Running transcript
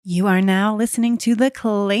You are now listening to the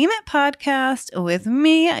Claim It podcast with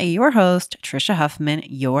me, your host, Trisha Huffman,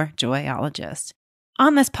 your joyologist.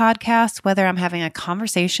 On this podcast, whether I'm having a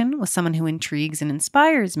conversation with someone who intrigues and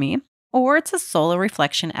inspires me, or it's a solo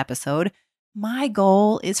reflection episode, my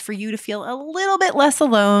goal is for you to feel a little bit less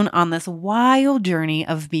alone on this wild journey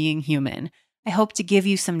of being human. I hope to give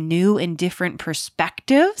you some new and different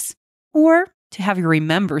perspectives, or to have you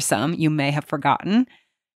remember some you may have forgotten,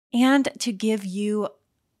 and to give you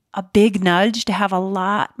a big nudge to have a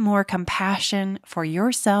lot more compassion for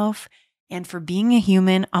yourself and for being a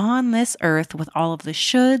human on this earth with all of the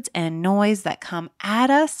shoulds and noise that come at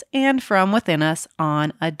us and from within us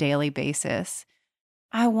on a daily basis.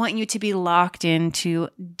 I want you to be locked into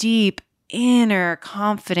deep inner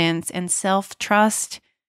confidence and self-trust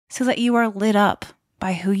so that you are lit up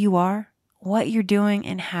by who you are, what you're doing,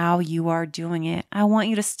 and how you are doing it. I want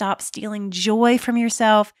you to stop stealing joy from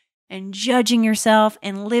yourself and judging yourself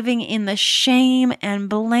and living in the shame and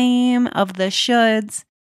blame of the shoulds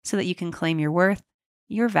so that you can claim your worth,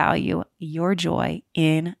 your value, your joy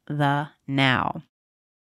in the now.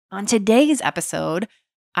 On today's episode,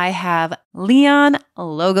 I have Leon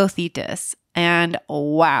Logothetis, and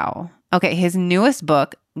wow. Okay, his newest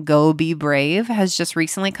book, Go Be Brave, has just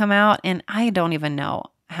recently come out, and I don't even know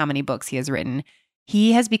how many books he has written.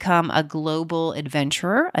 He has become a global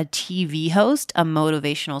adventurer, a TV host, a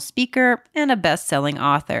motivational speaker, and a best-selling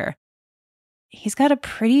author. He's got a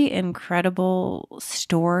pretty incredible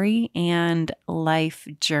story and life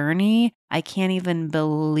journey. I can't even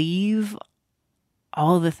believe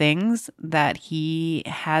all the things that he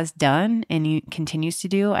has done and he continues to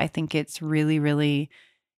do. I think it's really, really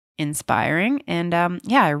inspiring. And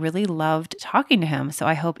I really loved talking to him. So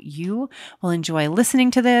I hope you will enjoy listening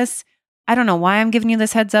to this. I don't know why I'm giving you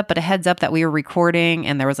this heads up, but a heads up that we were recording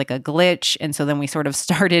and there was like a glitch. And so then we sort of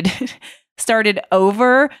started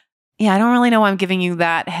over. Yeah, I don't really know why I'm giving you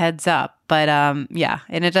that heads up. But it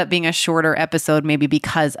ended up being a shorter episode maybe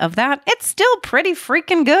because of that. It's still pretty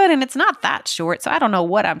freaking good and it's not that short. So I don't know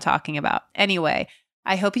what I'm talking about. Anyway,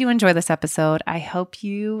 I hope you enjoy this episode. I hope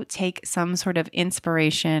you take some sort of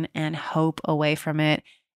inspiration and hope away from it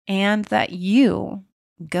and that you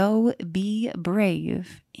go be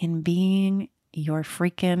brave in being your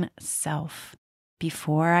freaking self.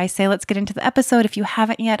 Before I say let's get into the episode, if you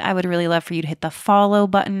haven't yet, I would really love for you to hit the follow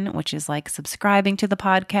button, which is like subscribing to the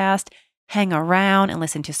podcast, hang around and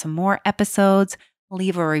listen to some more episodes,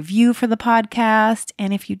 leave a review for the podcast.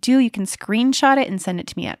 And if you do, you can screenshot it and send it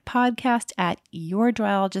to me at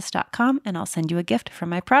podcast@yourjoyologist.com and I'll send you a gift from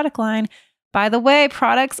my product line. By the way,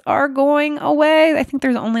 products are going away. I think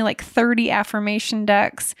there's only like 30 affirmation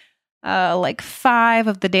decks, like 5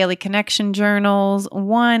 of the Daily Connection journals,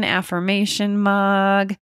 1 affirmation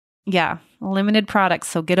mug. Yeah, limited products.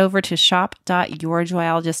 So get over to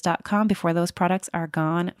shop.yourjoyologist.com before those products are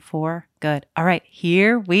gone for good. All right,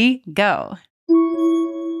 here we go.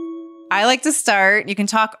 I like to start, you can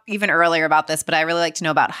talk even earlier about this, but I really like to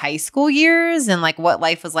know about high school years and like what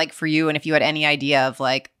life was like for you and if you had any idea of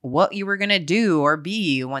like what you were going to do or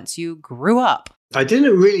be once you grew up. I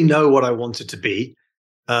didn't really know what I wanted to be,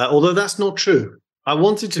 although that's not true. I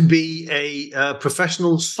wanted to be a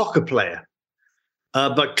professional soccer player,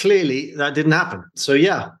 but clearly that didn't happen. So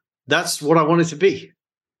yeah, that's what I wanted to be.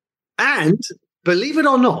 And believe it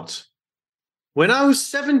or not, when I was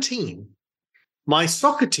 17, my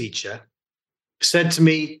soccer teacher said to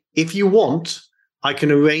me, if you want, I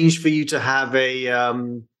can arrange for you to have a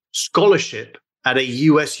scholarship at a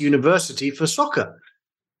US university for soccer.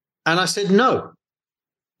 And I said no,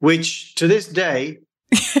 which to this day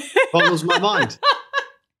boggles my mind.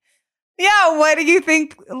 Yeah, what do you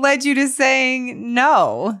think led you to saying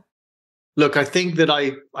no? Look, I think that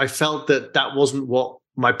I felt that wasn't what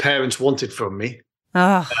my parents wanted from me.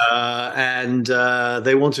 And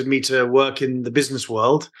they wanted me to work in the business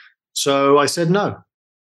world. So I said no.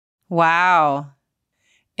 Wow.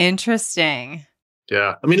 Interesting.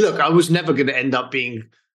 Yeah. I mean, look, I was never going to end up being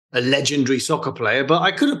a legendary soccer player, but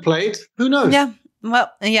I could have played. Who knows? Yeah. Well,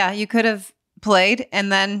 yeah, you could have played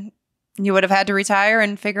and then you would have had to retire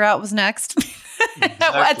and figure out what was next.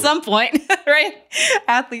 Exactly. At some point, right?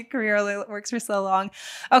 Athlete career only works for so long.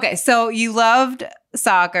 Okay. So you loved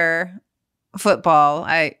soccer. Football,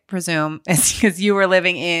 I presume, is because you were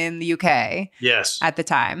living in the UK. Yes. At the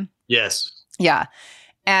time. Yes. Yeah.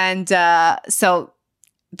 And so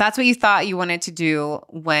that's what you thought you wanted to do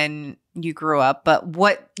when you grew up, but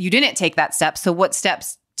you didn't take that step. So what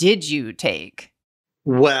steps did you take?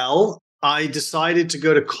 Well, I decided to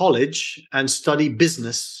go to college and study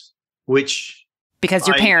business, which because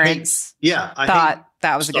your parents thought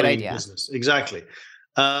that was a good idea. Business. Exactly.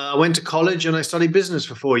 I went to college and I studied business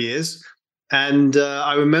for 4 years. And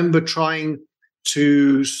I remember trying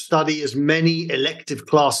to study as many elective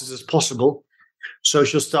classes as possible,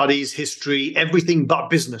 social studies, history, everything but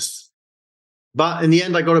business. But in the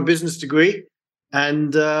end, I got a business degree,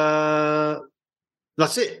 and that's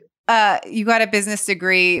it. You got a business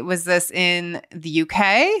degree. Was this in the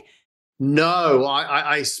UK? No,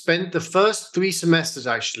 I spent the first 3 semesters,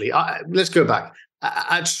 actually. Let's go back.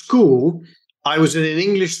 At school, I was in an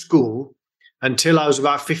English school until I was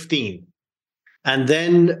about 15. And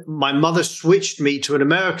then my mother switched me to an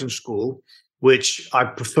American school, which I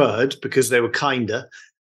preferred because they were kinder.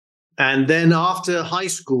 And then after high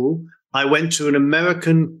school, I went to an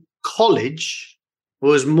American college. It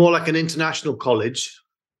was more like an international college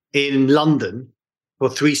in London for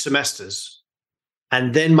 3 semesters.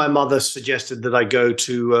 And then my mother suggested that I go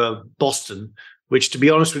to Boston, which, to be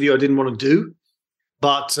honest with you, I didn't want to do,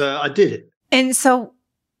 but I did it. And so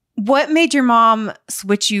what made your mom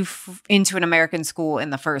switch you into an American school in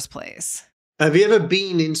the first place? Have you ever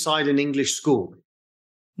been inside an English school?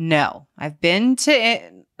 No, I've been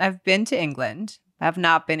to England. I've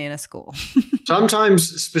not been in a school.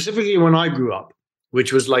 Sometimes, specifically when I grew up,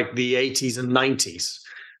 which was like the 80s and 90s,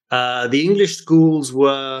 the English schools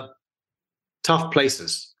were tough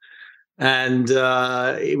places. And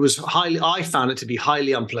I found it to be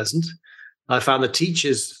highly unpleasant. I found the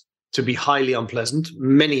teachers to be highly unpleasant,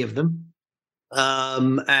 many of them.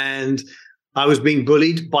 And I was being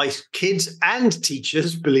bullied by kids and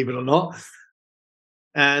teachers, believe it or not.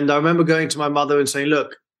 And I remember going to my mother and saying,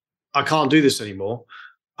 look, I can't do this anymore.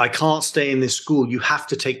 I can't stay in this school. You have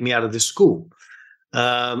to take me out of this school.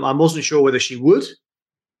 I wasn't sure whether she would,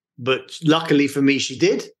 but luckily for me, she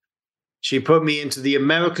did. She put me into the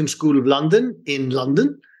American School of London in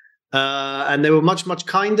London. And they were much, much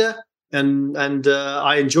kinder. And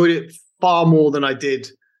I enjoyed it far more than I did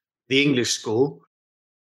the English school.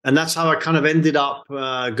 And that's how I kind of ended up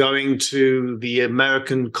going to the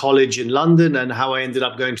American college in London, and how I ended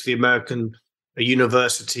up going to the American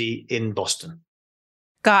university in Boston.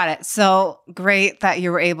 Got it. So great that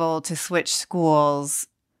you were able to switch schools.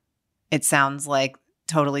 It sounds like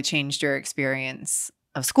totally changed your experience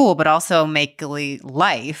of school, but also make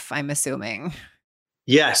life, I'm assuming.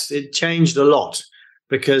 Yes, it changed a lot.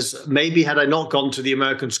 Because maybe had I not gone to the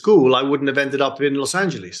American school, I wouldn't have ended up in Los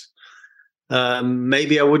Angeles.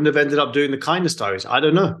 Maybe I wouldn't have ended up doing the Kindness Diaries. I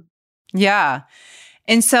don't know. Yeah.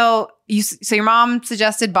 And so your mom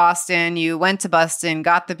suggested Boston. You went to Boston,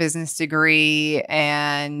 got the business degree,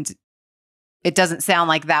 and it doesn't sound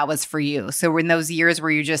like that was for you. So in those years,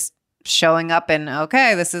 were you just showing up and,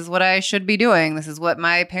 okay, this is what I should be doing. This is what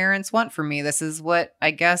my parents want for me. This is what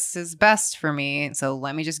I guess is best for me. So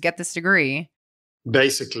let me just get this degree.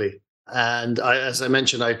 Basically. And as I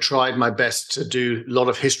mentioned, I tried my best to do a lot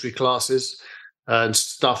of history classes and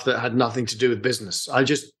stuff that had nothing to do with business. I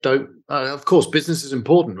just don't, of course, business is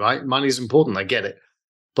important, right? Money is important. I get it.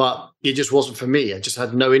 But it just wasn't for me. I just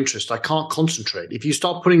had no interest. I can't concentrate. If you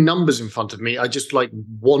start putting numbers in front of me, I just like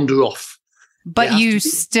wander off. But you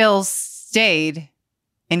still stayed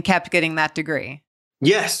and kept getting that degree.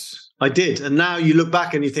 Yes, I did. And now you look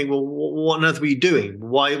back and you think, well, what on earth were you doing?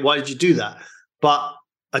 Why did you do that? But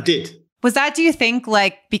I did. Was that, do you think,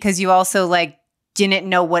 like, because you also like didn't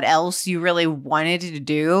know what else you really wanted to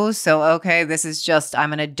do? So, okay, this is just,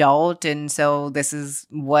 I'm an adult. And so this is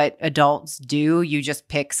what adults do. You just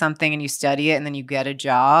pick something and you study it and then you get a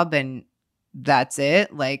job and that's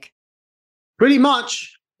it. Like, pretty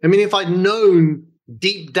much. I mean, if I'd known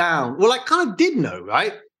deep down, well, I kind of did know,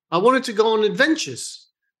 right? I wanted to go on adventures.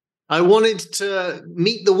 I wanted to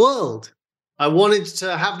meet the world. I wanted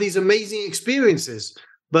to have these amazing experiences.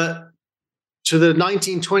 But to the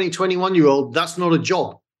 19, 20, 21-year-old, that's not a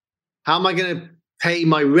job. How am I going to pay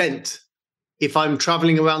my rent if I'm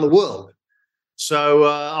traveling around the world? So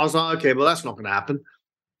I was like, okay, well, that's not going to happen.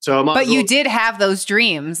 So, but you did have those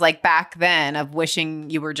dreams like back then of wishing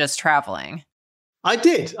you were just traveling. I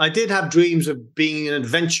did. I did have dreams of being an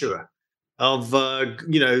adventurer, of,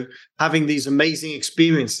 having these amazing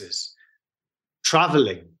experiences,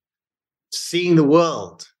 traveling, seeing the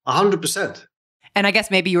world, 100%. And I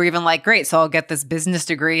guess maybe you were even like, great, so I'll get this business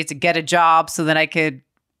degree to get a job so that I could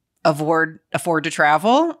afford to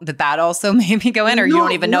travel. Did that also maybe go in? Or you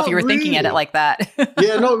don't even know if you were thinking at it like that?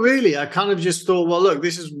 Yeah, not really. I kind of just thought, well, look,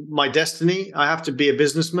 this is my destiny. I have to be a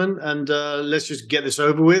businessman and let's just get this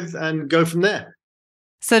over with and go from there.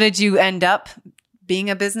 So did you end up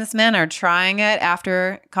being a businessman or trying it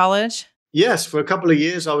after college? Yes, for a couple of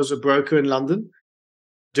years, I was a broker in London,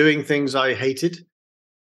 doing things I hated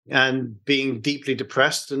and being deeply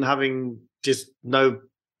depressed and having just no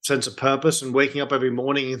sense of purpose and waking up every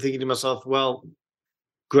morning and thinking to myself, well,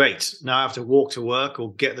 great. Now I have to walk to work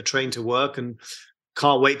or get the train to work and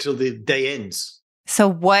can't wait till the day ends. So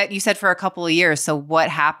what you said for a couple of years. So what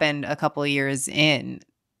happened a couple of years in?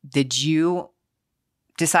 Did you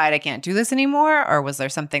decide I can't do this anymore? Or was there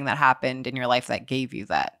something that happened in your life that gave you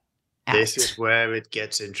that out? This is where it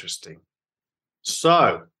gets interesting.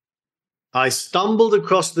 So I stumbled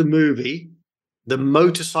across the movie, The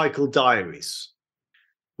Motorcycle Diaries,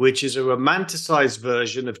 which is a romanticized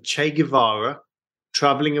version of Che Guevara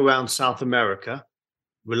traveling around South America,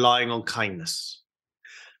 relying on kindness.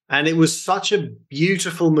 And it was such a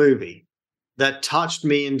beautiful movie that touched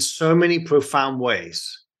me in so many profound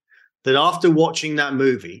ways that after watching that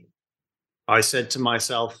movie, I said to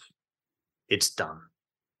myself, it's done.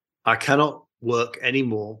 I cannot work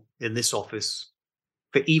anymore in this office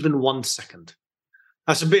for even 1 second.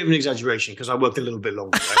 That's a bit of an exaggeration because I worked a little bit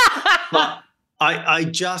longer, right? But I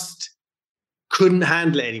just couldn't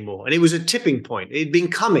handle it anymore. And it was a tipping point. It'd been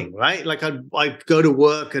coming, right? Like I'd go to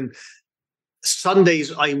work and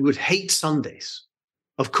Sundays, I would hate Sundays.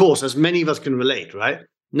 Of course, as many of us can relate, right?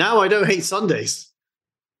 Now I don't hate Sundays.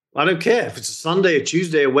 I don't care if it's a Sunday, a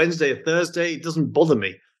Tuesday, a Wednesday, a Thursday. It doesn't bother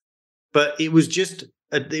me. But it was just,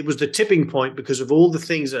 it was the tipping point because of all the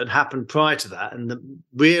things that had happened prior to that and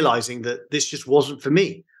realizing that this just wasn't for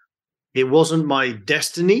me. It wasn't my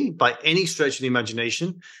destiny by any stretch of the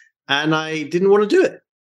imagination. And I didn't want to do it.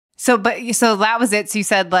 So that was it. So you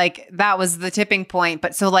said like that was the tipping point.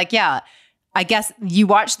 But so like, yeah, I guess you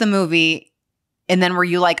watched the movie and then were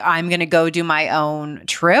you like, I'm going to go do my own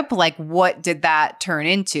trip? Like what did that turn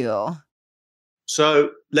into?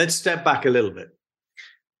 So let's step back a little bit.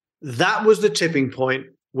 That was the tipping point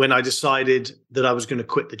when I decided that I was going to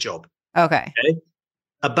quit the job. Okay.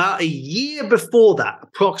 About a year before that,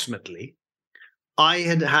 approximately, I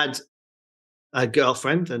had a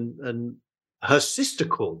girlfriend and her sister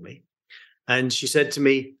called me and she said to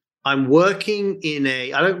me, I'm working in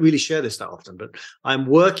I don't really share this that often, but I'm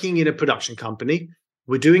working in a production company.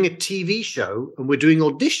 We're doing a TV show and we're doing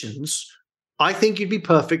auditions. I think you'd be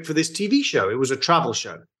perfect for this TV show. It was a travel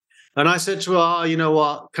show. And I said to her, you know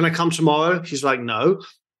what, can I come tomorrow? She's like, no,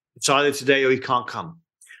 it's either today or you can't come.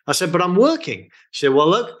 I said, but I'm working. She said, well,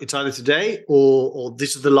 look, it's either today or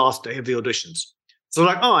this is the last day of the auditions. So I'm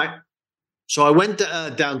like, all right. So I went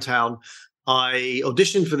downtown. I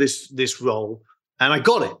auditioned for this role and I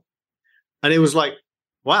got it. And it was like,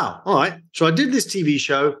 wow, all right. So I did this TV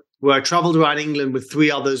show where I traveled around England with 3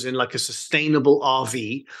 others in like a sustainable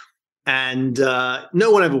RV. And no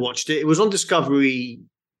one ever watched it. It was on Discovery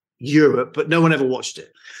Europe, but no one ever watched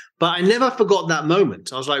it. But I never forgot that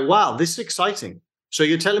moment. I was like, wow, this is exciting. So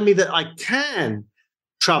you're telling me that I can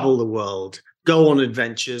travel the world, go on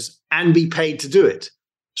adventures, and be paid to do it.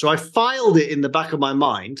 So I filed it in the back of my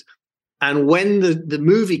mind. And when the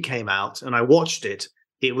movie came out and I watched it,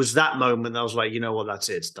 it was that moment that I was like, you know what, that's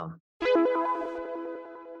it, it's done.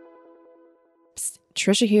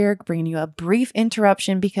 Trisha here, bringing you a brief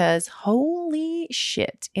interruption because holy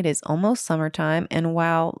shit, it is almost summertime. And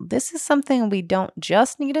while this is something we don't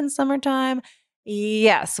just need in summertime,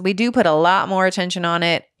 yes, we do put a lot more attention on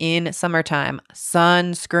it in summertime.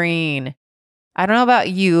 Sunscreen. I don't know about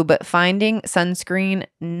you, but finding sunscreen,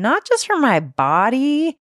 not just for my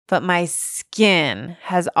body, but my skin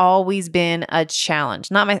has always been a challenge.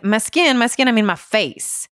 Not my skin, I mean my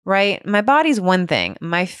face. Right? My body's one thing.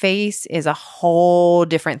 My face is a whole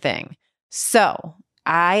different thing. So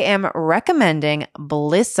I am recommending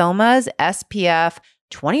Blissoma's SPF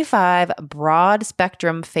 25 broad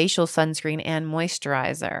spectrum facial sunscreen and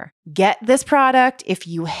moisturizer. Get this product if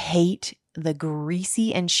you hate the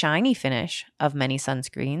greasy and shiny finish of many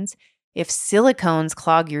sunscreens, if silicones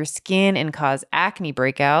clog your skin and cause acne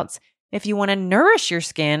breakouts, if you want to nourish your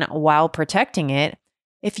skin while protecting it,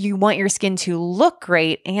 if you want your skin to look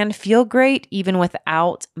great and feel great even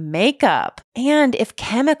without makeup, and if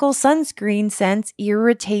chemical sunscreen scents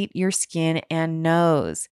irritate your skin and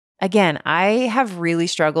nose. Again, I have really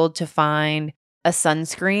struggled to find a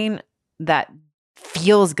sunscreen that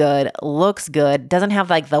feels good, looks good, doesn't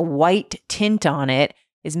have like the white tint on it,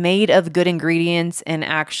 is made of good ingredients and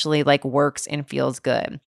actually like works and feels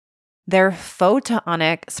good. Their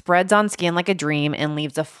photonic spreads on skin like a dream and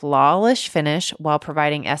leaves a flawless finish while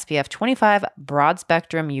providing SPF 25 broad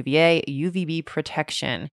spectrum UVA, UVB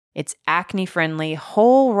protection. It's acne-friendly,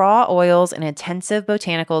 whole raw oils and intensive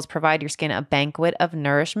botanicals provide your skin a banquet of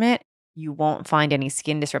nourishment. You won't find any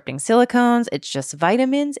skin-disrupting silicones. It's just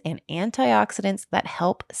vitamins and antioxidants that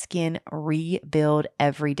help skin rebuild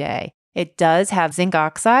every day. It does have zinc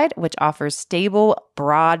oxide, which offers stable,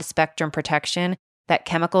 broad spectrum protection that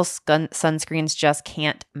chemical sunscreens just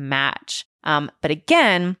can't match. But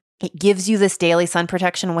again, it gives you this daily sun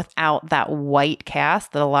protection without that white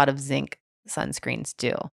cast that a lot of zinc sunscreens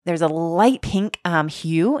do. There's a light pink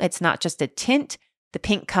hue. It's not just a tint. The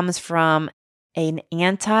pink comes from an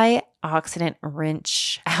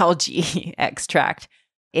antioxidant-rich algae extract.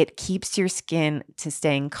 It keeps your skin to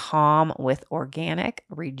staying calm with organic,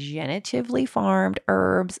 regeneratively farmed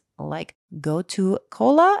herbs like gotu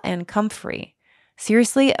kola and comfrey.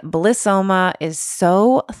 Seriously, Blissoma is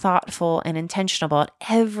so thoughtful and intentional about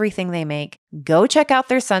everything they make. Go check out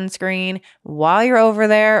their sunscreen. While you're over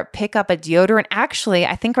there, pick up a deodorant. Actually,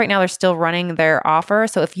 I think right now they're still running their offer.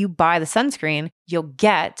 So if you buy the sunscreen,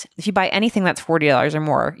 if you buy anything that's $40 or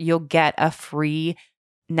more, you'll get a free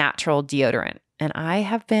natural deodorant. And I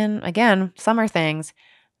have been, again, summer things,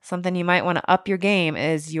 something you might want to up your game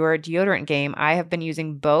is your deodorant game. I have been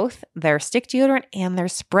using both their stick deodorant and their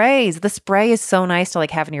sprays. The spray is so nice to like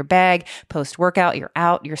have in your bag. Post-workout, you're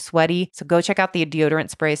out, you're sweaty. So go check out the deodorant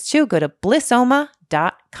sprays too. Go to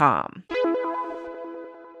blissoma.com.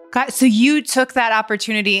 So you took that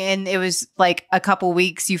opportunity and it was like a couple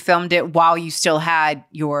weeks you filmed it while you still had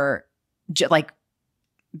your like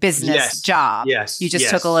business job. Yes. You just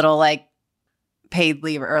took a little like paid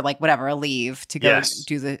leave or like whatever, a leave to go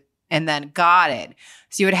do and then got it.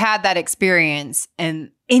 So you had that experience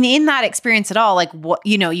and in that experience at all, like what,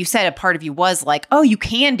 you said a part of you was like, oh, you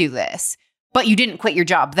can do this, but you didn't quit your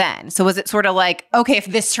job then. So was it sort of like, okay, if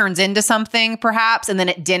this turns into something perhaps, and then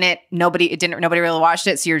it didn't, nobody really watched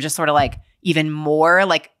it. So you're just sort of like even more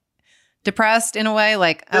like depressed in a way,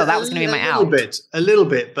 like, oh, that was going to be my out. A little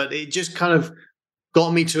bit, but it just kind of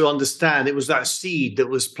got me to understand it was that seed that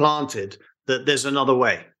was planted that there's another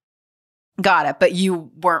way. Got it. But you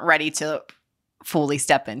weren't ready to fully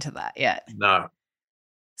step into that yet. No.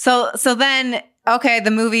 So then, okay, the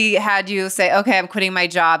movie had you say, okay, I'm quitting my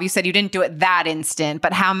job. You said you didn't do it that instant,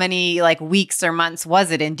 but how many like weeks or months was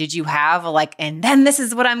it? And did you have and then this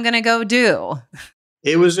is what I'm going to go do?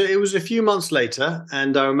 It was a few months later.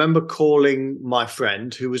 And I remember calling my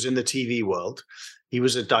friend who was in the TV world. He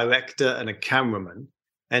was a director and a cameraman.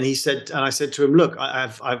 And I said to him, look,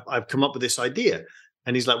 I've come up with this idea.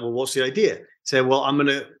 And he's like, well, what's the idea? He said, well, I'm going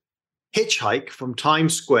to hitchhike from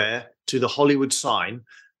Times Square to the Hollywood sign,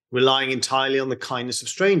 relying entirely on the kindness of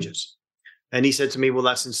strangers. And he said to me, well,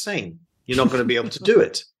 that's insane. You're not going to be able to do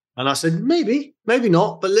it. And I said, maybe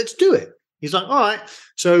not, but let's do it. He's like, all right.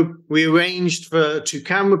 So we arranged for 2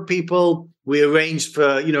 camera people. We arranged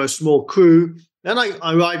for, a small crew. Then I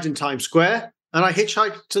arrived in Times Square and I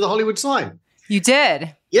hitchhiked to the Hollywood sign. You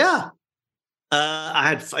did? Yeah. I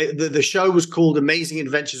had the show was called Amazing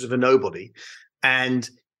Adventures of a Nobody. And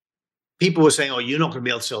people were saying, oh, you're not going to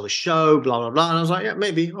be able to sell the show, blah, blah, blah. And I was like, yeah,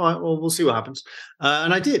 maybe. All right, well, we'll see what happens.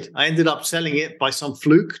 And I did. I ended up selling it by some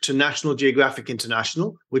fluke to National Geographic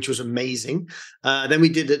International, which was amazing. Then we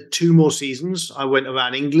did it 2 more seasons. I went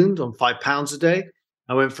around England on £5 a day.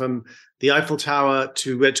 I went from the Eiffel Tower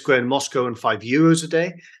to Red Square in Moscow on €5 a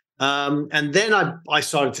day. And then I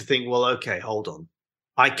started to think, well, okay, hold on.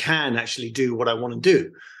 I can actually do what I want to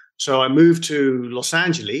do. So I moved to Los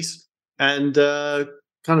Angeles and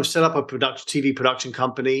kind of set up a TV production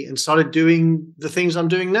company and started doing the things I'm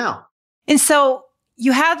doing now. And so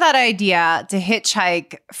you had that idea to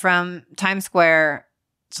hitchhike from Times Square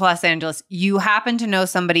to Los Angeles. You happen to know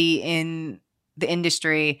somebody in the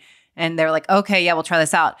industry and they're like, okay, yeah, we'll try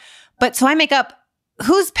this out. But so I make up,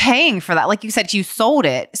 who's paying for that? Like you said, you sold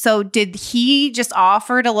it. So did he just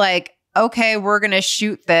offer to like, okay, we're going to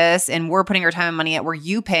shoot this and we're putting our time and money at, were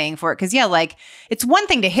you paying for it? Because yeah, like it's one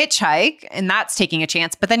thing to hitchhike and that's taking a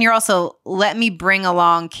chance, but then you're also, let me bring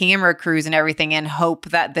along camera crews and everything and hope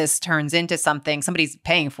that this turns into something. Somebody's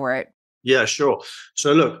paying for it. Yeah, sure.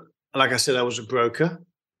 So look, like I said, I was a broker.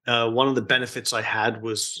 One of the benefits I had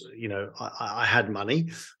was, I had money.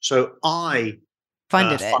 So I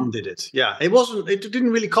funded it. Yeah, it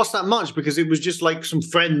didn't really cost that much because it was just like some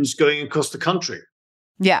friends going across the country.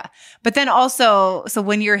 Yeah. But then also, so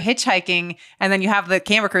when you're hitchhiking and then you have the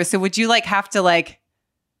camera crew, so would you like have to like,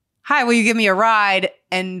 hi, will you give me a ride?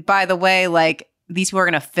 And by the way, like these people are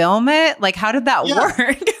going to film it? Like, how did that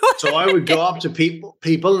work? So I would go up to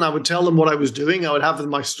people and I would tell them what I was doing. I would have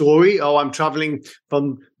my story. Oh, I'm traveling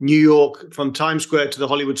from New York, from Times Square to the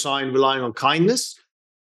Hollywood sign, relying on kindness.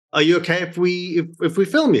 Are you okay if we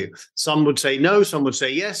film you? Some would say no. Some would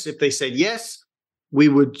say yes. If they said yes, we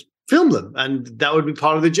would film them, and that would be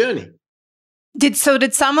part of the journey. Did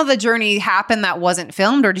some of the journey happen that wasn't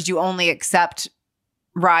filmed, or did you only accept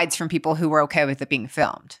rides from people who were okay with it being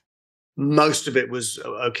filmed? Most of it was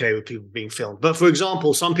okay with people being filmed. But for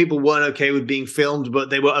example, some people weren't okay with being filmed, but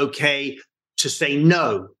they were okay to say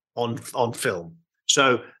no on film.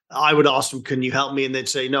 So I would ask them, can you help me? And they'd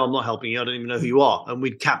say, no, I'm not helping you. I don't even know who you are. And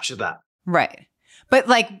we'd capture that. Right. But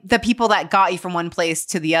like the people that got you from one place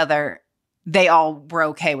to the other, they all were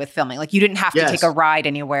okay with filming. Like you didn't have to take a ride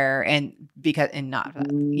anywhere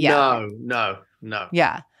No.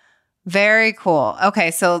 Yeah. Very cool. Okay.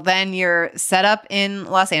 So then you're set up in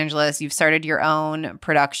Los Angeles. You've started your own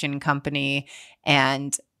production company.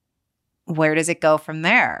 And where does it go from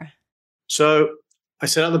there? So I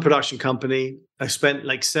set up the production company. I spent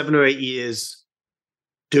like 7 or 8 years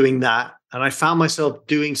doing that. And I found myself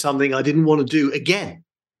doing something I didn't want to do again.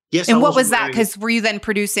 Yes. And what was that? Because were you then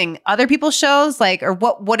producing other people's shows? Like, or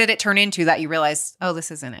what did it turn into that you realized, oh, this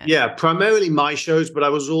isn't it? Yeah, primarily my shows, but I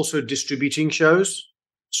was also distributing shows.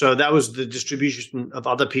 So that was the distribution of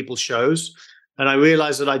other people's shows. And I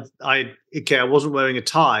realized that I wasn't wearing a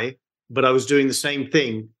tie, but I was doing the same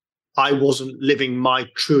thing. I wasn't living my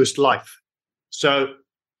truest life. So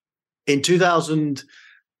in 2000,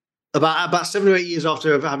 about 7 or 8 years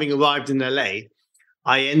after having arrived in LA,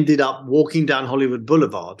 I ended up walking down Hollywood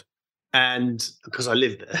Boulevard, and because I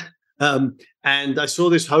lived there, and I saw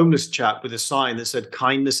this homeless chap with a sign that said,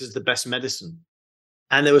 "Kindness is the best medicine."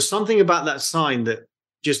 And there was something about that sign that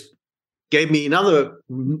just gave me another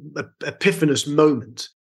epiphanous moment.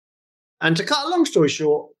 And to cut a long story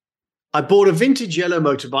short, I bought a vintage yellow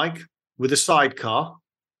motorbike with a sidecar,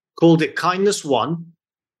 called it Kindness One,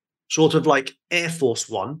 sort of like Air Force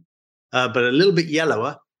One, but a little bit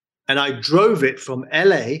yellower. And I drove it from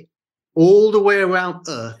LA all the way around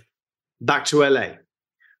Earth back to LA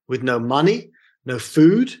with no money, no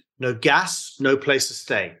food, no gas, no place to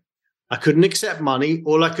stay. I couldn't accept money.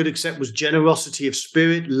 All I could accept was generosity of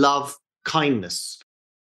spirit, love, kindness.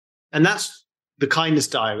 And that's the Kindness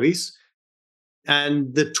Diaries.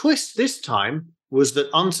 And the twist this time was that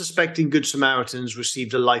unsuspecting Good Samaritans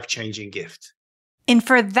received a life-changing gift. And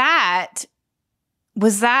for that,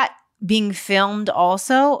 was that being filmed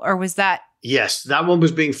also, or was that? Yes, that one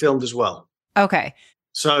was being filmed as well. Okay.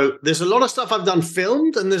 So there's a lot of stuff I've done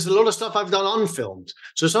filmed, and there's a lot of stuff I've done unfilmed.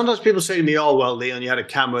 So sometimes people say to me, oh, well, Leon, you had a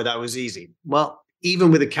camera, that was easy. Well, even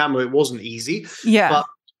with a camera, it wasn't easy. Yeah. But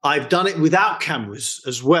I've done it without cameras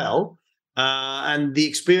as well. And the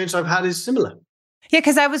experience I've had is similar. Yeah,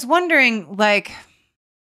 because I was wondering, like,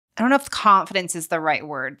 I don't know if confidence is the right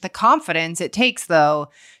word. The confidence it takes, though,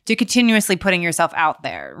 to continuously putting yourself out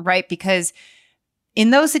there, right? Because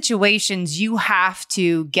in those situations, you have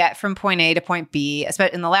to get from point A to point B.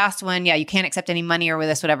 Especially in the last one, yeah, you can't accept any money or with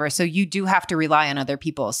this, whatever. So you do have to rely on other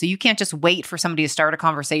people. So you can't just wait for somebody to start a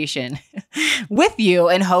conversation with you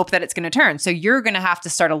and hope that it's going to turn. So you're going to have to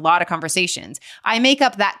start a lot of conversations. I make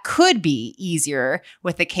up that could be easier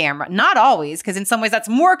with the camera. Not always, because in some ways that's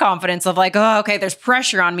more confidence of like, oh, okay, there's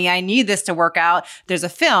pressure on me. I need this to work out. There's a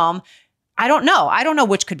film. I don't know. I don't know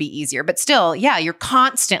which could be easier. But still, yeah, you're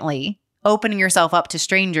constantly opening yourself up to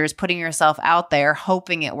strangers, putting yourself out there,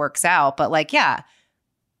 hoping it works out. But like, yeah,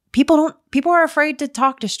 people are afraid to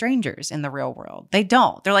talk to strangers in the real world. They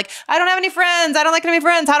don't. They're like, I don't have any friends. I don't like any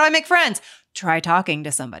friends. How do I make friends? Try talking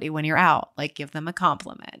to somebody when you're out. Like, give them a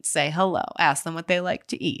compliment, say hello, ask them what they like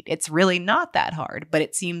to eat. It's really not that hard, but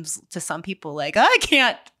it seems to some people like, I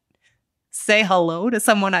can't say hello to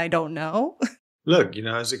someone I don't know. Look,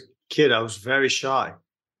 as a kid, I was very shy.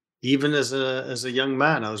 Even as a young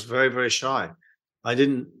man, I was very, very shy.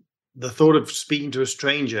 The thought of speaking to a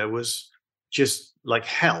stranger was just like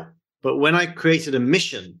hell. But when I created a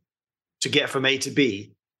mission to get from A to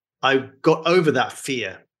B, I got over that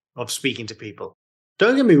fear of speaking to people.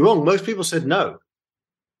 Don't get me wrong. Most people said no.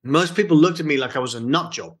 Most people looked at me like I was a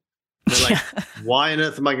nut job. They're like, why on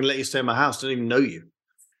earth am I going to let you stay in my house? I don't even know you.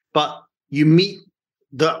 But you meet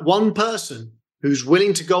that one person who's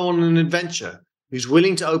willing to go on an adventure, who's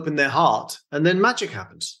willing to open their heart, and then magic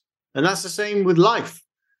happens. And that's the same with life.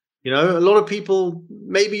 A lot of people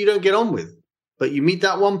maybe you don't get on with, but you meet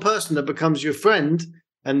that one person that becomes your friend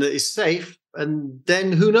and that is safe, and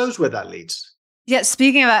then who knows where that leads. Yeah,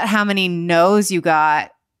 speaking about how many no's you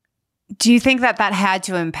got, do you think that had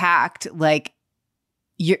to impact like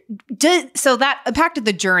so that impacted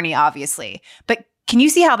the journey, obviously, but can you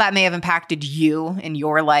see how that may have impacted you in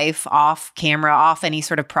your life off camera, off any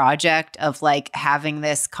sort of project of like having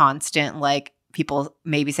this constant, like people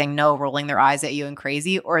maybe saying no, rolling their eyes at you and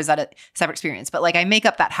crazy, or is that a separate experience? But like I make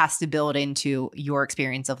up that has to build into your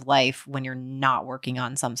experience of life when you're not working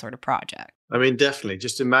on some sort of project. I mean, definitely.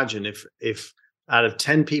 Just imagine if out of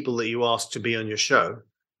 10 people that you ask to be on your show,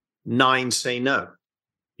 9 say no.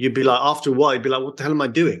 You'd be like, after a while, you'd be like, what the hell am I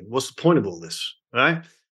doing? What's the point of all this? Right?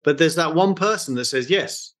 But there's that one person that says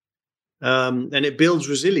yes. And it builds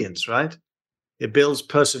resilience, right? It builds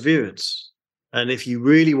perseverance. And if you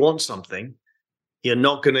really want something, you're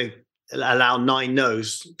not going to allow 9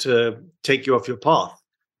 no's to take you off your path.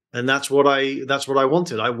 And that's what I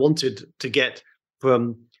wanted. I wanted to get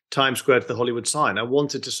from Times Square to the Hollywood sign. I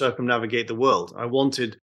wanted to circumnavigate the world. I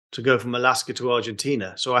wanted to go from Alaska to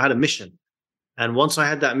Argentina. So I had a mission. And once I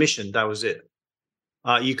had that mission, that was it.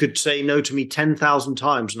 You could say no to me 10,000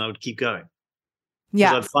 times and I would keep going.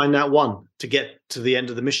 Yeah. I'd find that one to get to the end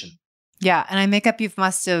of the mission. Yeah. And I make up you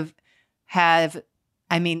must have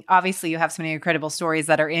I mean, obviously you have so many incredible stories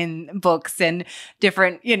that are in books and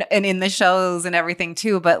different, and in the shows and everything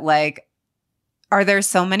too. But like, are there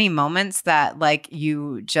so many moments that like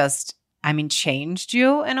you just, changed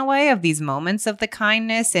you in a way, of these moments of the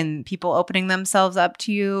kindness and people opening themselves up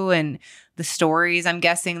to you and the stories, I'm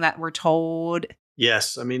guessing, that were told?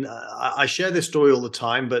 Yes. I share this story all the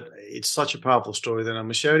time, but it's such a powerful story that I'm going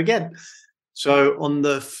to share it again. So on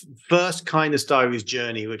the first Kindness Diaries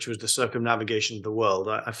journey, which was the circumnavigation of the world,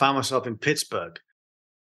 I found myself in Pittsburgh.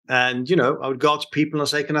 And, I would go up to people and I'd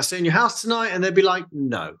say, can I stay in your house tonight? And they'd be like,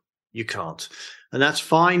 no, you can't. And that's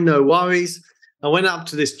fine. No worries. I went up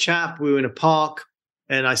to this chap. We were in a park.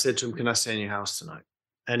 And I said to him, can I stay in your house tonight?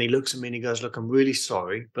 And he looks at me and he goes, look, I'm really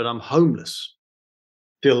sorry, but I'm homeless.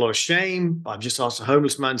 Feel a lot of shame. I've just asked a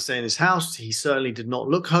homeless man to stay in his house. He certainly did not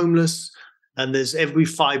look homeless. And there's every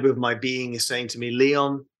fiber of my being is saying to me,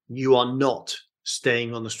 Leon, you are not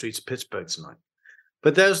staying on the streets of Pittsburgh tonight.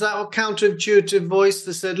 But there's that counterintuitive voice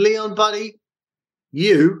that said, Leon, buddy,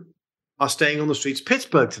 you are staying on the streets of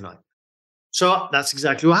Pittsburgh tonight. So that's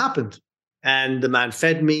exactly what happened. And the man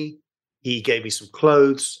fed me, he gave me some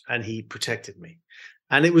clothes, and he protected me.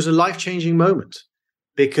 And it was a life-changing moment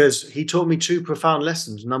because he taught me 2 profound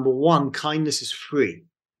lessons. Number 1, kindness is free.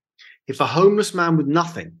 If a homeless man with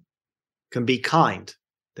nothing can be kind,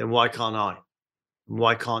 then why can't I?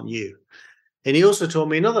 Why can't you? And he also taught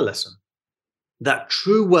me another lesson, that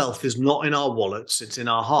true wealth is not in our wallets, it's in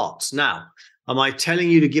our hearts. Now, am I telling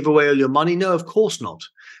you to give away all your money? No, of course not.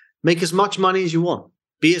 Make as much money as you want.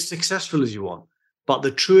 Be as successful as you want. But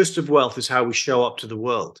the truest of wealth is how we show up to the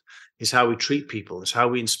world, is how we treat people, is how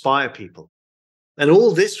we inspire people. And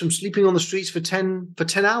all this from sleeping on the streets for 10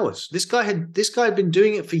 hours. This guy had been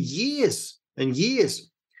doing it for years and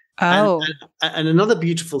years. Oh. And another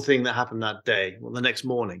beautiful thing that happened that day, well, the next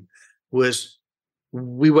morning, was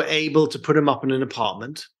we were able to put him up in an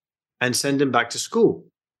apartment and send him back to school.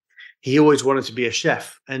 He always wanted to be a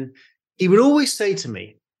chef. And he would always say to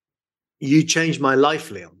me, you changed my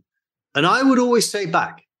life, Leon. And I would always say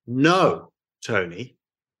back, no, Tony,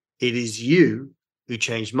 it is you who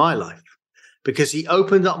changed my life. Because he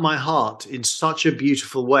opened up my heart in such a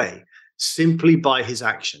beautiful way, simply by his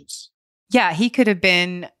actions. Yeah, he could have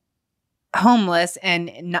been homeless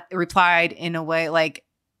and replied in a way like,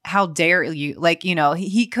 how dare you? Like,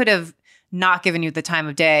 he could have not given you the time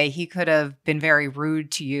of day. He could have been very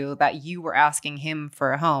rude to you that you were asking him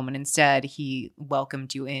for a home. And instead he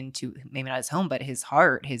welcomed you into maybe not his home, but his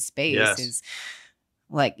heart, his space.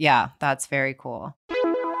 Yes. That's very cool.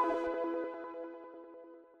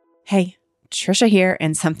 Hey, Trisha here,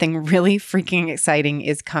 and something really freaking exciting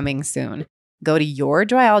is coming soon. Go to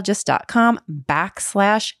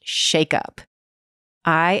yourjoyologist.com/shakeup.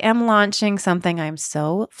 I am launching something I'm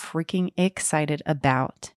so freaking excited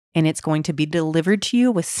about, and it's going to be delivered to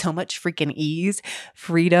you with so much freaking ease,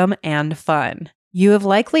 freedom, and fun. You have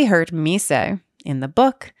likely heard me say in the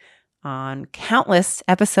book, on countless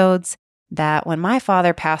episodes, that when my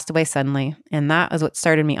father passed away suddenly, and that is what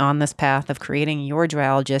started me on this path of creating Your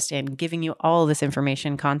Joyologist and giving you all of this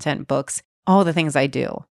information, content, books, all the things I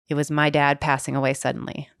do. It was my dad passing away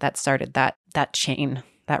suddenly that started that chain,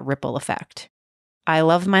 that ripple effect. I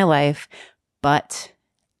loved my life,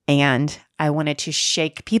 and I wanted to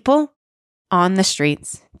shake people on the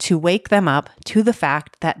streets to wake them up to the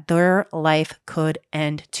fact that their life could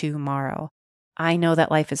end tomorrow. I know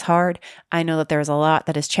that life is hard. I know that there is a lot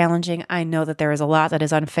that is challenging. I know that there is a lot that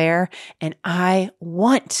is unfair. And I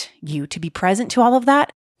want you to be present to all of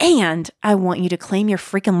that. And I want you to claim your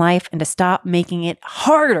freaking life and to stop making it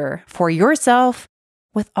harder for yourself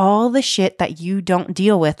with all the shit that you don't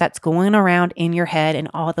deal with that's going around in your head and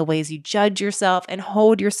all the ways you judge yourself and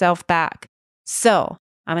hold yourself back. So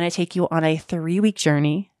I'm going to take you on a 3-week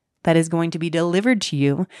journey that is going to be delivered to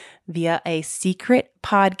you via a secret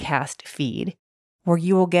podcast feed where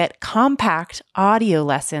you will get compact audio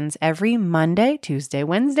lessons every Monday, Tuesday,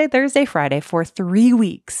 Wednesday, Thursday, Friday for 3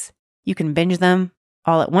 weeks. You can binge them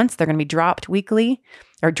all at once. They're going to be dropped weekly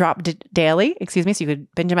or dropped daily, so you could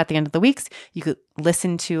binge them at the end of the weeks. You could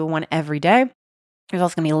listen to one every day. There's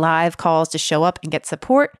also going to be live calls to show up and get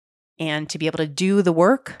support and to be able to do the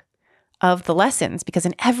work of the lessons, because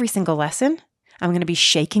in every single lesson, I'm going to be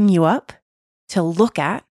shaking you up to look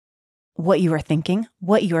at what you are thinking,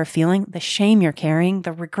 what you are feeling, the shame you're carrying,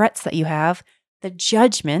 the regrets that you have, the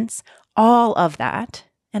judgments, all of that.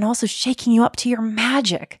 And also shaking you up to your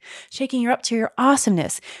magic, shaking you up to your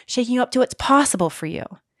awesomeness, shaking you up to what's possible for you.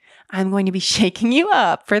 I'm going to be shaking you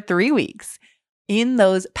up for 3 weeks in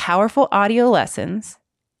those powerful audio lessons.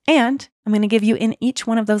 And I'm going to give you in each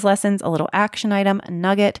one of those lessons a little action item, a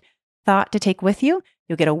nugget, thought to take with you.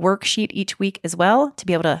 You'll get a worksheet each week as well to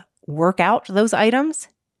be able to work out those items.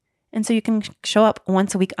 And so you can show up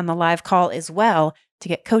once a week on the live call as well to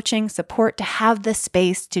get coaching, support, to have the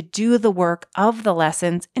space to do the work of the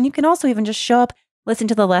lessons. And you can also even just show up, listen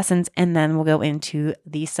to the lessons, and then we'll go into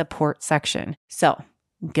the support section. So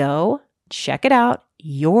go check it out,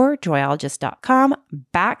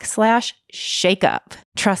 yourjoyologist.com/shakeup.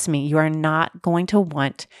 Trust me, you are not going to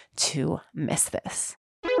want to miss this.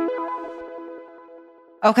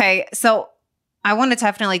 Okay, so I want to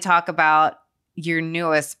definitely talk about your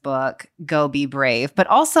newest book, Go Be Brave, but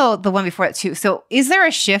also the one before it too. So is there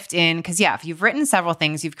a shift in, because if you've written several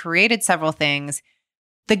things, you've created several things,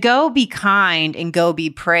 the Go Be Kind and Go Be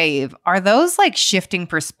Brave, are those like shifting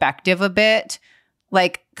perspective a bit?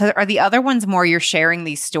 Like, are the other ones more you're sharing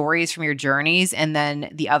these stories from your journeys, and then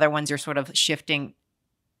the other ones you're sort of shifting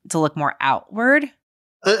to look more outward?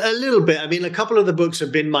 A little bit. I mean, a couple of the books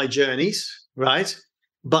have been my journeys, right?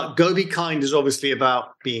 But Go Be Kind is obviously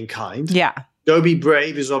about being kind. Yeah. Go Be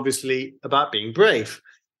Brave is obviously about being brave.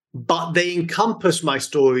 But they encompass my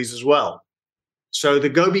stories as well. So the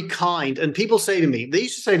Go Be Kind, and people say to me, they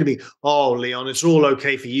used to say to me, oh, Leon, it's all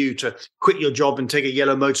okay for you to quit your job and take a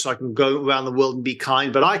yellow motorcycle and go around the world and be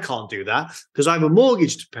kind, but I can't do that because I have a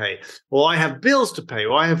mortgage to pay, or I have bills to pay,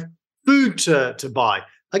 or I have food to buy.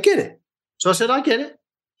 I get it. So I said, I get it.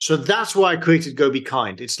 So that's why I created Go Be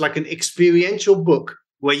Kind. It's like an experiential book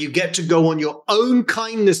where you get to go on your own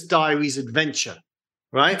kindness diaries adventure.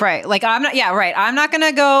 Right. Like I'm not going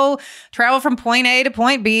to go travel from point A to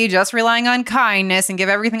point B just relying on kindness and give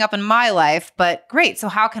everything up in my life. But great. So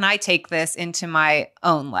how can I take this into my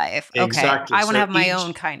own life? Okay. Exactly. I want to have my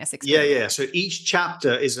own kindness experience. Yeah. So each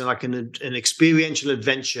chapter is like an experiential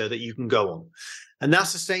adventure that you can go on. And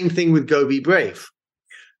that's the same thing with Go Be Brave.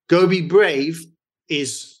 Go Be Brave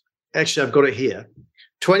is, actually, I've got it here.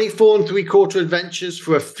 24 3/4 adventures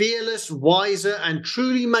for a fearless, wiser, and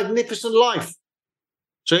truly magnificent life.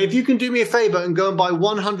 So if you can do me a favor and go and buy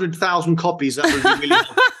 100,000 copies, that would be really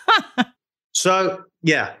helpful. So,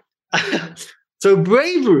 yeah. So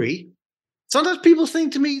bravery, sometimes people say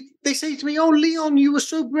to me, oh, Leon, you were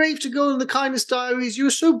so brave to go on the kindness diaries. You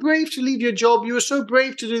were so brave to leave your job. You were so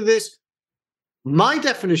brave to do this. My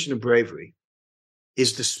definition of bravery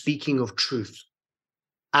is the speaking of truth,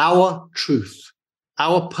 our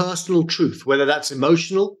personal truth, whether that's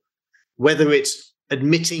emotional, whether it's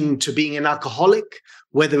admitting to being an alcoholic,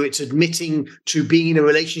 whether it's admitting to being in a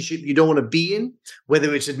relationship you don't want to be in,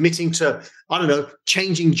 whether it's admitting to,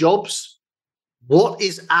 changing jobs. What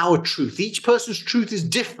is our truth? Each person's truth is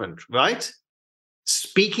different, right?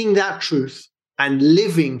 Speaking that truth and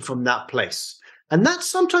living from that place. And that's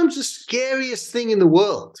sometimes the scariest thing in the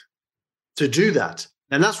world, to do that.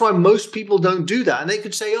 And that's why most people don't do that. And they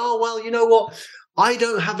could say, oh, well, you know what? I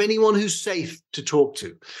don't have anyone who's safe to talk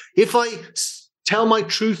to. If I tell my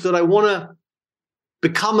truth that I want to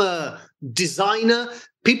become a designer,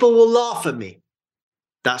 people will laugh at me.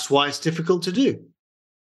 That's why it's difficult to do.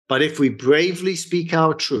 But if we bravely speak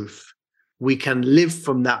our truth, we can live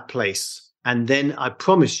from that place. And then I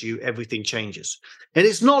promise you, everything changes. And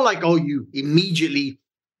it's not like, oh, you immediately,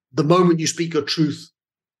 the moment you speak your truth,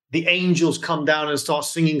 the angels come down and start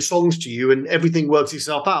singing songs to you and everything works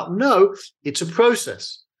itself out. No, it's a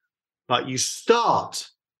process. But you start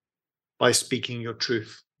by speaking your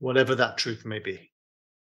truth, whatever that truth may be.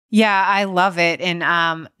 Yeah, I love it. And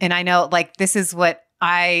I know like this is what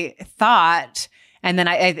I thought. And then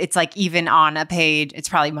it's like even on a page, it's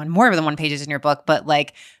probably on more than one page in your book, but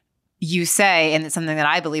like you say, and it's something that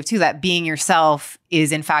I believe too, that being yourself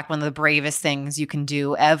is in fact one of the bravest things you can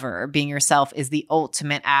do ever. Being yourself is the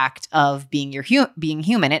ultimate act of being being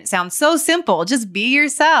human. It sounds so simple, just be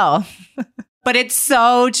yourself. But it's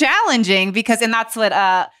so challenging because, and that's what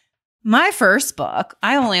my first book,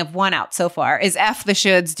 I only have one out so far, is F the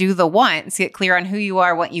Shoulds, Do the Wants. Get clear on who you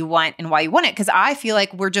are, what you want, and why you want it. Because I feel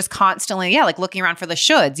like we're just constantly, like looking around for the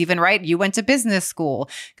shoulds. Even, right, you went to business school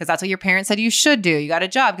because that's what your parents said you should do. You got a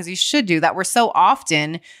job because you should do that. We're so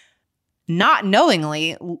often not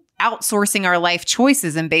knowingly outsourcing our life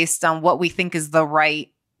choices and based on what we think is the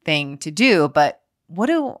right thing to do. But what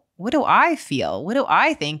do I feel? What do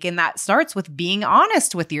I think? And that starts with being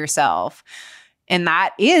honest with yourself. And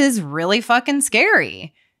that is really fucking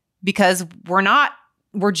scary because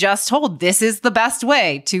we're just told this is the best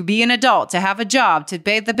way to be an adult, to have a job, to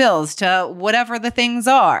pay the bills, to whatever the things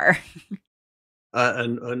are.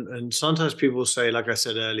 And sometimes people say, like I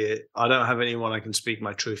said earlier, I don't have anyone I can speak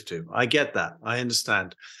my truth to. I get that. I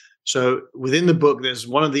understand. So within the book, there's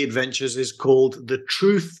one of the adventures is called the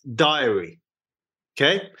Truth Diary.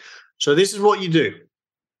 Okay. So this is what you do.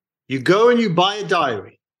 You go and you buy a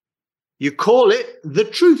diary. You call it the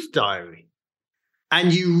Truth Diary.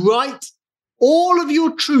 And you write all of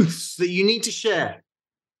your truths that you need to share.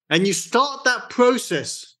 And you start that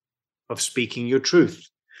process of speaking your truth.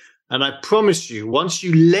 And I promise you, once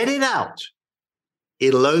you let it out,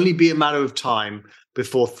 it'll only be a matter of time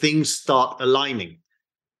before things start aligning.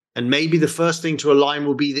 And maybe the first thing to align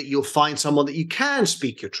will be that you'll find someone that you can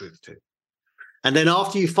speak your truth to. And then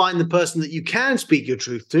after you find the person that you can speak your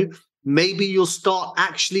truth to, maybe you'll start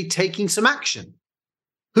actually taking some action.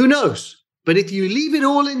 Who knows? But if you leave it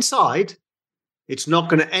all inside, it's not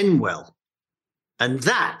going to end well. And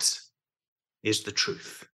that is the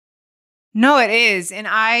truth. No, it is. And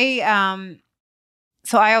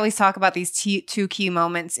so I always talk about these two key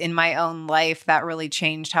moments in my own life that really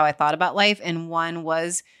changed how I thought about life. And one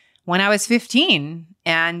was when I was 15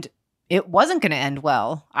 and it wasn't going to end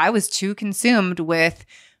well. I was too consumed with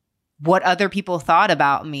what other people thought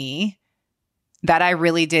about me that I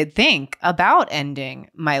really did think about ending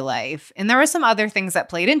my life. And there were some other things that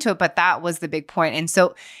played into it, but that was the big point. And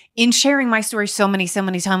so in sharing my story so many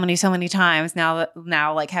times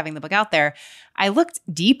now like having the book out there, I looked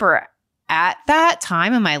deeper at that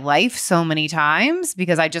time in my life so many times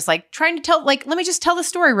because I just like trying to tell, like, let me just tell the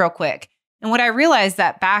story real quick. And what I realized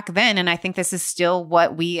that back then, and I think this is still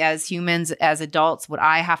what we as humans, as adults, what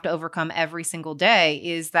I have to overcome every single day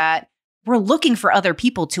is that we're looking for other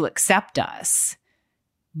people to accept us.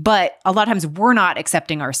 But a lot of times we're not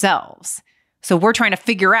accepting ourselves. So we're trying to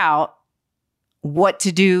figure out what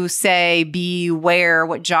to do, say, be, where,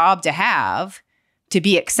 what job to have to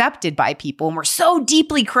be accepted by people. And we're so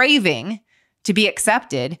deeply craving to be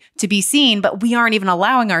accepted, to be seen, but we aren't even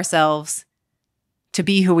allowing ourselves to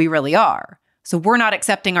be who we really are. So we're not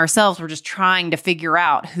accepting ourselves. We're just trying to figure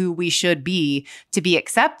out who we should be to be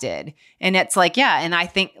accepted. And it's like, yeah. And I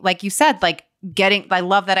think, like you said, like I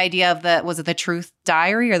love that idea of was it the Truth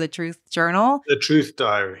Diary or the Truth Journal? The Truth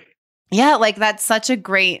Diary. Yeah, like that's such a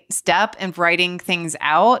great step in writing things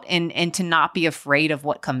out and to not be afraid of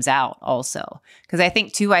what comes out also. Because I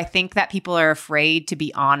think that people are afraid to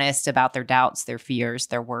be honest about their doubts, their fears,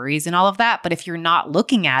 their worries and all of that. But if you're not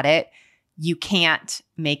looking at it, you can't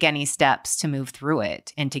make any steps to move through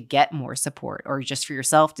it and to get more support or just for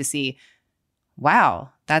yourself to see, wow,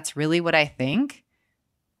 that's really what I think.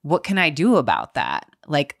 What can I do about that?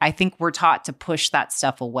 Like, I think we're taught to push that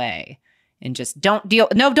stuff away and just don't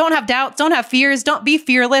have doubts, don't have fears, don't be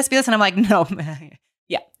fearless. Be this. And I'm like, no,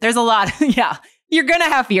 yeah, there's a lot. Yeah, you're going to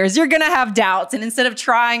have fears. You're going to have doubts. And instead of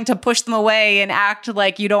trying to push them away and act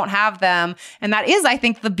like you don't have them. And that is, I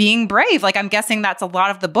think, the being brave. Like, I'm guessing that's a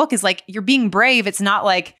lot of the book is like, you're being brave. It's not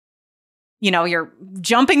like, you're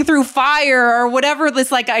jumping through fire or whatever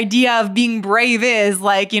this like idea of being brave is.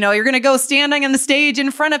 Like, you're going to go standing on the stage in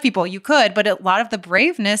front of people. You could, but a lot of the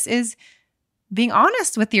braveness is being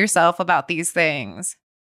honest with yourself about these things.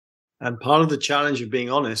 And part of the challenge of being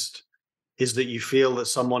honest is that you feel that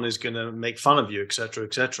someone is going to make fun of you, et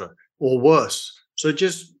cetera, or worse. So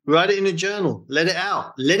just write it in a journal. Let it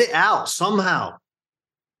out somehow.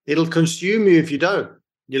 It'll consume you if you don't.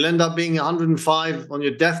 You'll end up being 105 on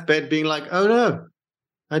your deathbed being like, oh no,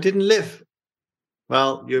 I didn't live.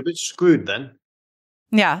 Well, you're a bit screwed then.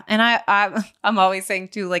 Yeah. And I'm always saying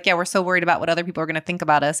too, like, yeah, we're so worried about what other people are going to think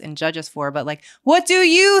about us and judge us for. But like, what do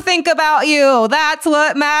you think about you? That's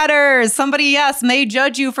what matters. Somebody, yes, may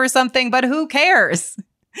judge you for something, but who cares?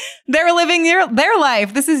 They're living their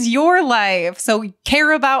life. This is your life. So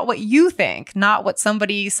care about what you think, not what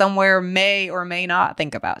somebody somewhere may or may not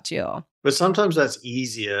think about you. But sometimes that's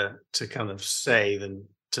easier to kind of say than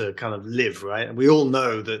to kind of live, right? And we all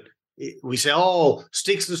know that we say, oh,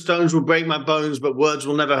 sticks and stones will break my bones, but words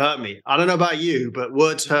will never hurt me. I don't know about you, but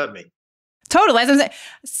words hurt me. Totally. As I'm saying,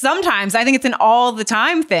 sometimes I think it's an all the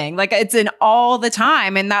time thing. Like it's an all the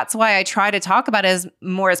time. And that's why I try to talk about it as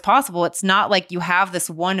more as possible. It's not like you have this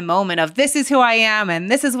one moment of this is who I am and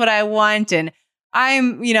this is what I want. And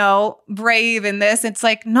I'm, brave in this. It's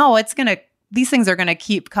like, no, these things are going to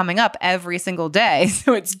keep coming up every single day.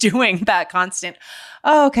 So it's doing that constant,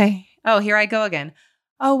 oh, okay. Oh, here I go again.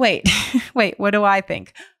 Oh, wait, what do I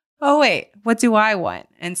think? Oh, wait, what do I want?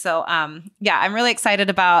 And so, yeah, I'm really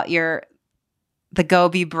excited about the Go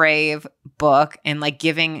Be Brave book and like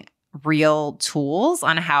giving real tools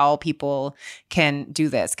on how people can do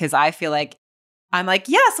this. Because I feel like I'm like,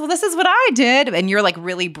 yes, well, this is what I did. And you're like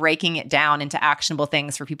really breaking it down into actionable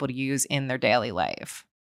things for people to use in their daily life.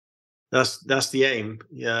 That's the aim.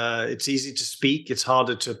 It's easy to speak. It's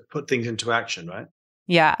harder to put things into action, right?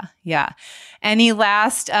 Yeah. Any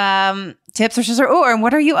last tips or just, and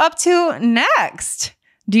what are you up to next?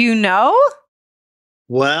 Do you know?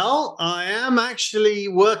 Well, I am actually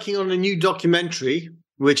working on a new documentary,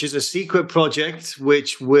 which is a secret project,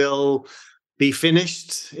 which will be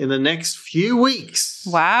finished in the next few weeks.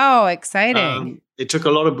 Wow, exciting. It took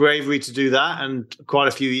a lot of bravery to do that and quite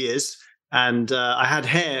a few years. And I had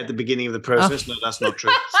hair at the beginning of the process. No, that's not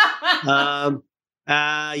true.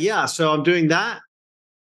 So I'm doing that,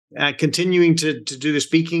 continuing to do the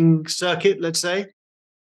speaking circuit, let's say.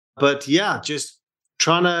 But yeah, just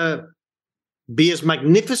trying to be as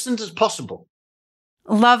magnificent as possible.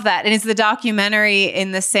 Love that. And is the documentary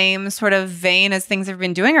in the same sort of vein as things have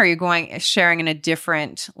been doing, or are you sharing in a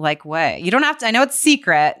different way? You don't have to, I know it's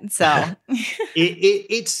secret, so.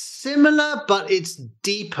 It's similar, but it's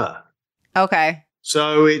deeper. Okay.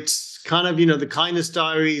 So it's kind of, the Kindness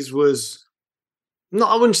Diaries was,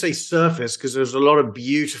 I wouldn't say surface, because there's a lot of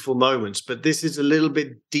beautiful moments, but this is a little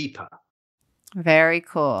bit deeper. Very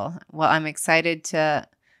cool. Well, I'm excited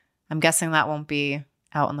I'm guessing that won't be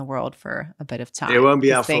out in the world for a bit of time. It won't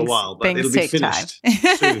be out for a while, but it'll be finished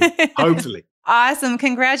soon, hopefully. Awesome.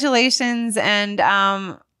 Congratulations. And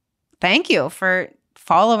thank you for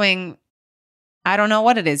following, I don't know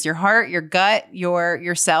what it is, your heart, your gut,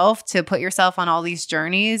 yourself, to put yourself on all these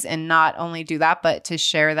journeys, and not only do that, but to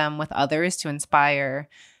share them with others, to inspire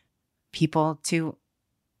people to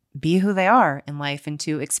be who they are in life and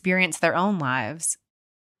to experience their own lives.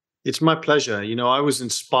 It's my pleasure. I was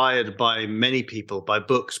inspired by many people, by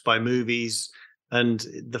books, by movies. And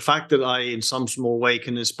the fact that I, in some small way,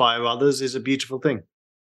 can inspire others is a beautiful thing.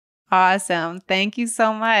 Awesome. Thank you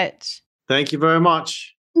so much. Thank you very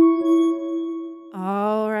much.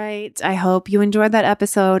 All right. I hope you enjoyed that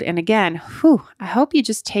episode. And again, I hope you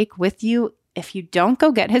just take with you, if you don't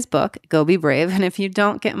go get his book, go be brave. And if you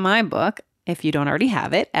don't get my book, if you don't already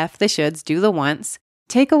have it, F the shoulds, do the once,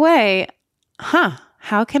 take away,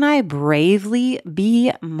 how can I bravely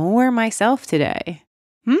be more myself today?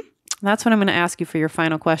 That's what I'm going to ask you for your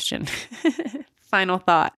final question. Final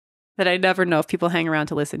thought that I never know if people hang around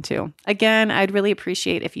to listen to. Again, I'd really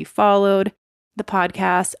appreciate if you followed the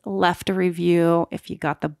podcast, left a review. If you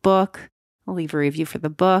got the book, leave a review for the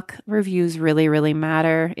book. Reviews really, really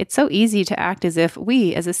matter. It's so easy to act as if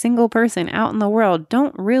we, as a single person out in the world,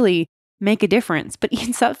 don't really make a difference. But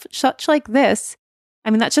in such like this,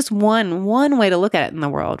 that's just one way to look at it in the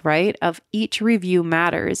world, right? Of each review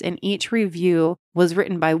matters, and each review was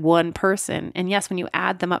written by one person. And yes, when you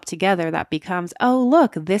add them up together, that becomes, oh,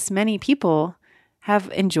 look, this many people have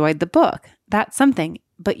enjoyed the book. That's something.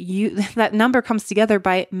 But that number comes together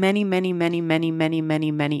by many, many, many, many, many,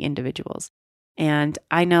 many, many individuals. And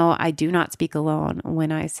I know I do not speak alone when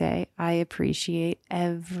I say I appreciate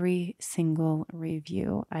every single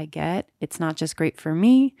review I get. It's not just great for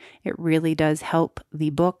me. It really does help the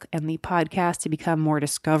book and the podcast to become more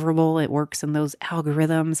discoverable. It works in those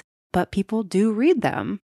algorithms, but people do read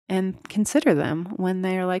them and consider them when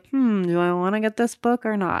they're like, do I want to get this book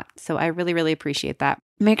or not? So I really, really appreciate that.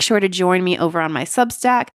 Make sure to join me over on my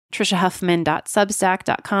Substack,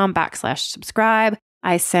 trishahuffman.substack.com/subscribe.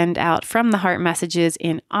 I send out from the heart messages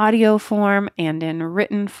in audio form and in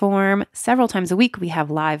written form several times a week. We have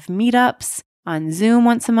live meetups on Zoom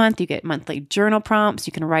once a month. You get monthly journal prompts.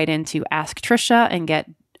 You can write into Ask Trisha and get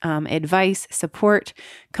advice, support,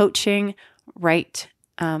 coaching right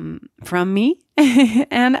from me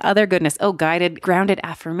and other goodness. Guided, grounded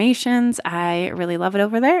affirmations. I really love it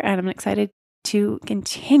over there, and I'm excited to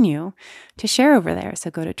continue to share over there. So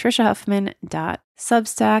go to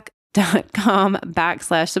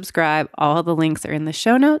trishahuffman.substack.com/subscribe. All the links are in the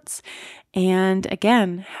show notes. And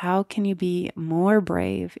again, how can you be more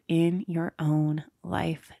brave in your own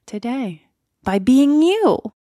life today? By being you.